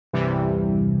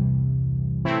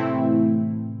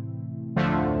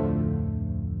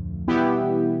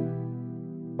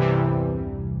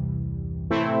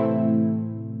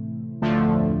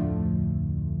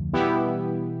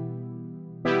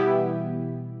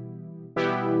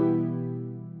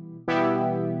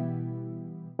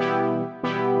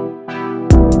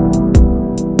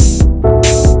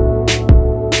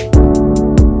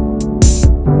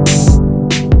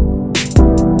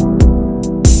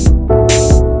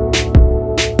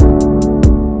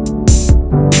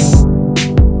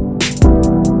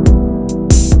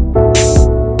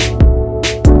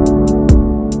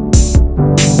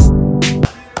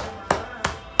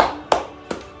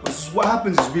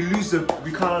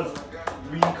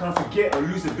kind of forget or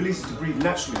lose the ability to breathe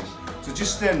naturally. So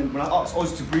just then, when I asked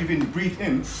Oz to breathe in,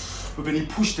 but then he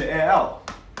pushed the air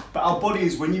out. But our body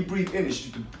is, when you breathe in,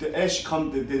 the air should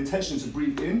come, the intention is to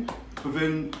breathe in, but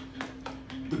then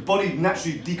the body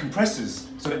naturally decompresses.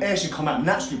 So the air should come out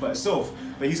naturally by itself.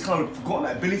 But he's kind of forgotten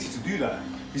that ability to do that.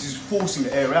 He's just forcing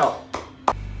the air out.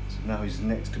 So now his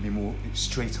neck's gonna be more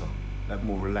straighter, like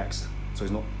more relaxed. So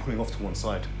he's not pulling off to one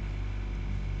side.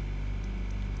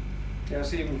 Yeah, I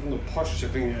see even from the posture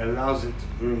thing, it allows it to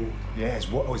boom. Yeah, it's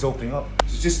opening up.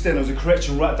 So just then, there was a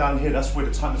correction right down here. That's where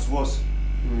the tightness was.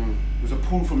 There was a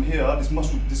pull from here. This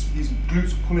muscle, these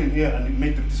glutes pull in here, and it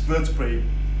made this vertebrae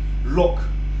lock,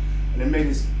 and it made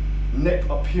his neck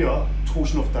up here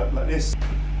torsion off that like this.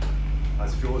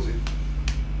 As if it was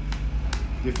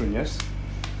different, yes.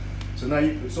 So now,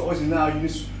 obviously now you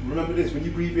just remember this. When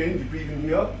you breathe in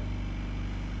here,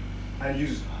 and you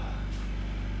just.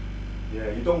 Yeah,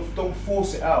 you don't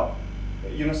force it out.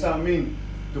 You understand what I mean?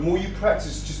 The more you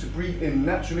practice just to breathe in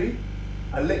naturally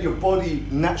and let your body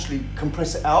naturally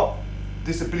compress it out,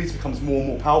 this ability becomes more and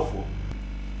more powerful.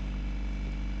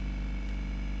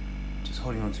 Just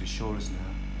holding onto his shoulders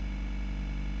now.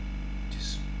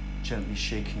 Just gently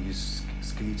shaking his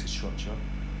skeletal structure.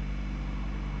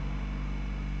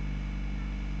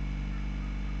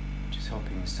 Just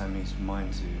helping Sammy's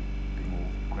mind to be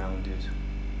more grounded,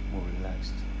 more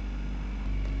relaxed.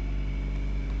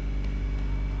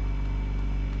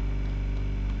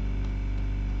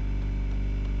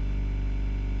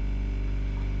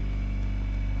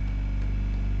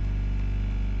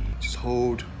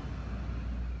 Hold.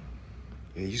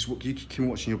 Yeah, you keep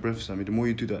watching your breath, Sammy. The more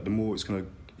you do that, the more it's gonna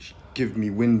give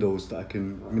me windows that I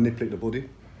can manipulate the body.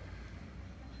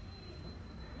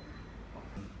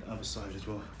 The other side as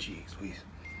well. Jeez, please.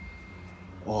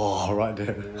 Oh, right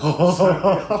there.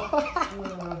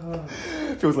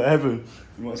 Feels like heaven.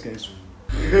 You know what's getting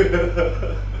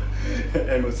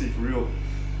MLT for real.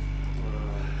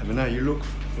 And now you look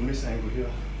from this angle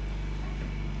here,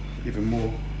 even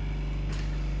more.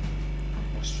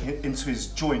 Into his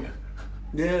joint.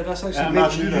 Yeah, that's actually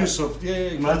making use of.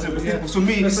 Yeah. For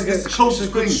me, this is the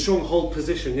closest thing. Strong hold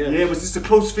position. Yeah. Yeah, but this is the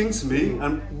closest thing to me.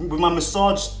 And with my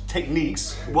massage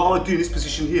techniques, what I would do in this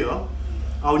position here,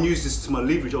 I would use this to my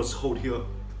leverage. I'll just hold here,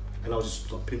 and I'll just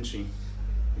start pinching.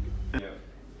 Yeah.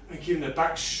 And keeping the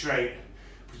back straight.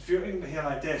 But if you're in here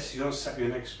like this, you don't set your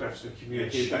next breath. So keeping your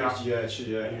head back, and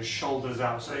your shoulders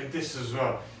out. So like this as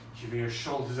well. Keeping your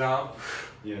shoulders out.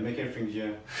 Yeah, make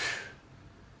everything.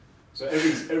 So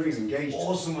everything's engaged.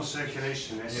 Awesome with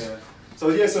circulation, this.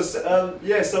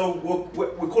 Yeah. So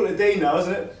we'll call it a day now,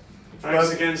 isn't it?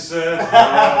 Thanks again, sir.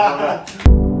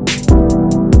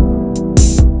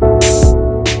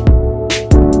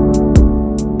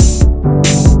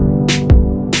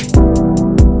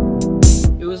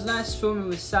 It was nice filming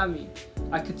with Sammy.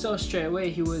 I could tell straight away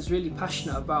he was really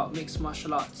passionate about mixed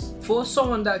martial arts. For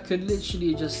someone that could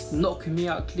literally just knock me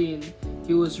out clean,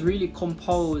 he was really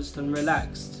composed and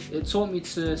relaxed. It taught me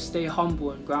to stay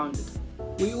humble and grounded.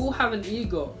 We all have an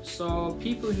ego, so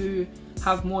people who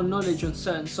have more knowledge on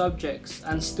certain subjects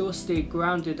and still stay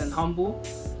grounded and humble,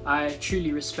 I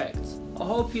truly respect. I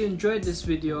hope you enjoyed this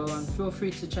video and feel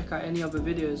free to check out any other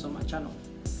videos on my channel.